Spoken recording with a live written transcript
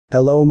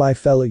Hello my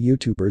fellow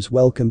YouTubers,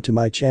 welcome to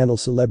my channel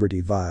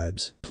Celebrity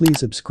Vibes. Please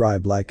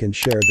subscribe, like and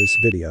share this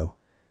video.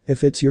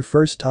 If it's your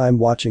first time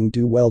watching,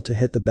 do well to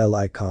hit the bell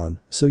icon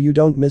so you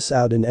don't miss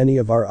out in any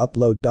of our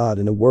upload.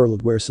 In a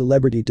world where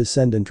celebrity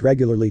descendants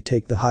regularly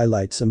take the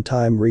highlight,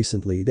 sometime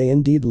recently they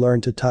indeed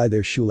learned to tie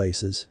their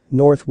shoelaces.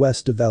 North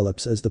West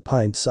develops as the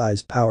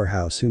pint-sized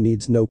powerhouse who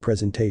needs no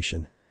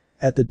presentation.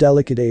 At the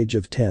delicate age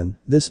of 10,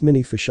 this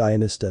mini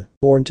fashionista,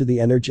 born to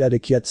the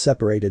energetic yet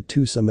separated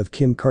twosome of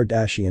Kim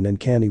Kardashian and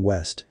Kanye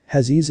West,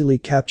 has easily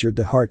captured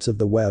the hearts of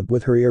the web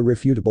with her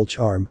irrefutable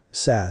charm,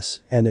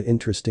 sass, and an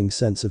interesting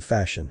sense of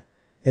fashion.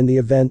 In the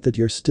event that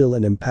you're still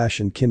an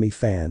impassioned Kimmy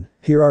fan,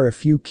 here are a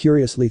few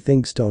curiously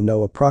things to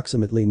know.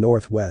 Approximately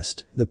North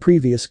West, the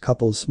previous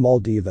couple's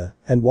small diva,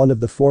 and one of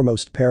the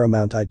foremost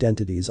paramount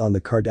identities on the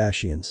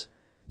Kardashians.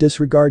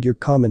 Disregard your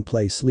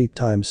commonplace sleep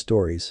time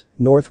stories.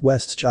 North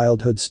West's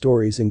childhood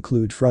stories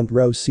include front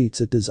row seats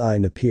at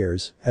design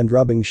appears and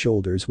rubbing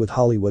shoulders with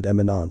Hollywood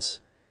eminence.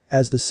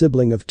 As the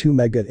sibling of two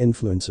mega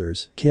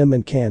influencers, Kim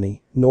and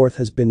Kanye, North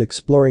has been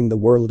exploring the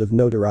world of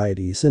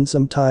notoriety since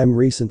some time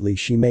recently.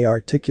 She may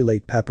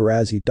articulate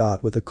paparazzi.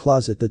 With a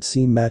closet that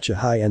seems match a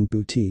high-end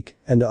boutique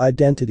and an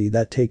identity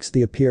that takes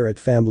the appear at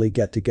family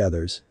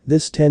get-togethers,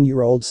 this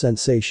 10-year-old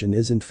sensation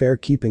isn't fair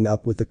keeping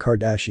up with the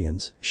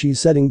Kardashians. She's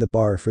setting the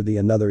bar for the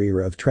another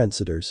era of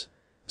trendsetters.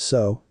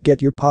 So,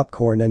 get your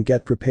popcorn and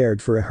get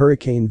prepared for a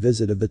hurricane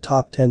visit of the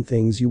top 10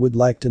 things you would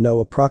like to know.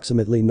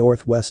 Approximately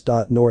North West.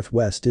 North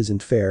West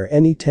isn't fair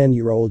any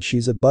 10-year-old.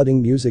 She's a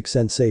budding music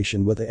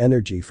sensation with the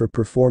energy for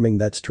performing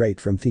that's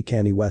straight from the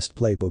Kanye West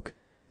playbook.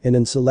 In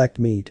an select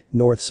meet,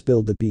 North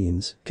spilled the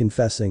beans,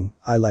 confessing,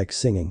 "I like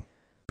singing.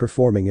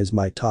 Performing is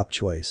my top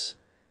choice."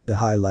 The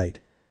highlight.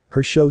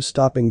 Her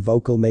show-stopping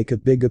vocal make a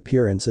big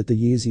appearance at the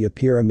Yeezy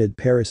Pyramid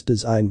Paris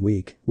Design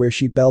Week, where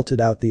she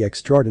belted out the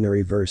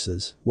extraordinary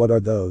verses. "What are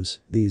those?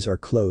 These are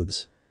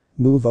clothes.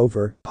 Move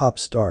over, pop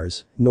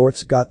stars."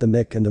 North's got the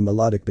mic and a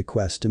melodic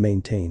bequest to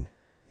maintain.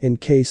 In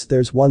case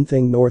there's one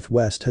thing North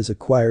West has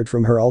acquired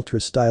from her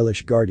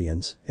ultra-stylish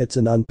guardians, it's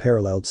an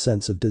unparalleled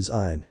sense of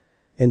design.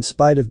 In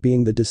spite of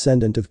being the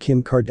descendant of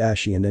Kim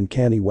Kardashian and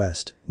Kanye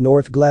West,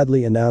 North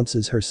gladly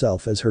announces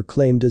herself as her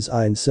claimed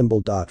design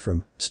symbol.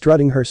 From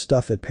strutting her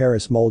stuff at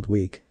Paris Mold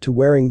Week to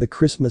wearing the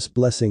Christmas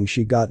blessing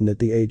she gotten at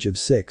the age of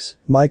 6,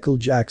 Michael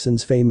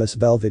Jackson's famous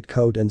velvet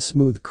coat and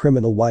smooth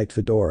criminal white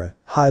fedora,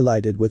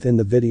 highlighted within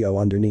the video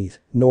underneath,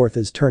 North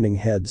is turning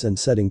heads and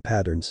setting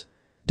patterns.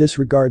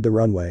 Disregard the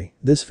runway,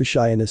 this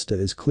fashionista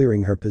is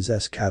clearing her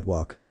possessed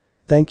catwalk.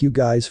 Thank you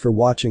guys for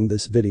watching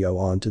this video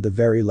on to the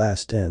very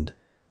last end.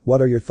 What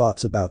are your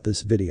thoughts about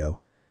this video?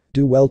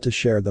 Do well to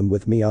share them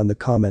with me on the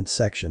comment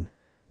section.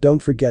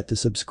 Don't forget to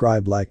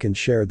subscribe, like and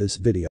share this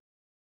video.